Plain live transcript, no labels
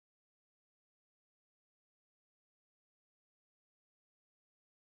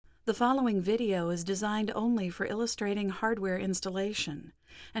The following video is designed only for illustrating hardware installation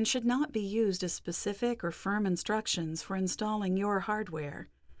and should not be used as specific or firm instructions for installing your hardware.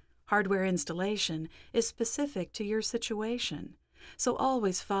 Hardware installation is specific to your situation, so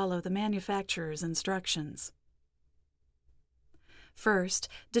always follow the manufacturer's instructions. First,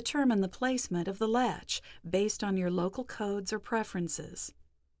 determine the placement of the latch based on your local codes or preferences.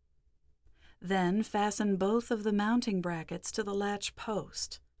 Then fasten both of the mounting brackets to the latch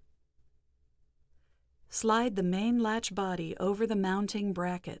post. Slide the main latch body over the mounting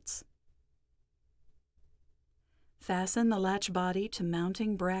brackets. Fasten the latch body to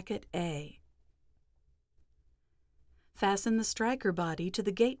mounting bracket A. Fasten the striker body to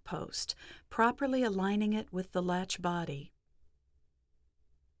the gate post, properly aligning it with the latch body.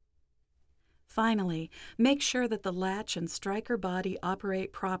 Finally, make sure that the latch and striker body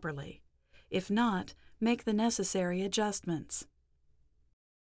operate properly. If not, make the necessary adjustments.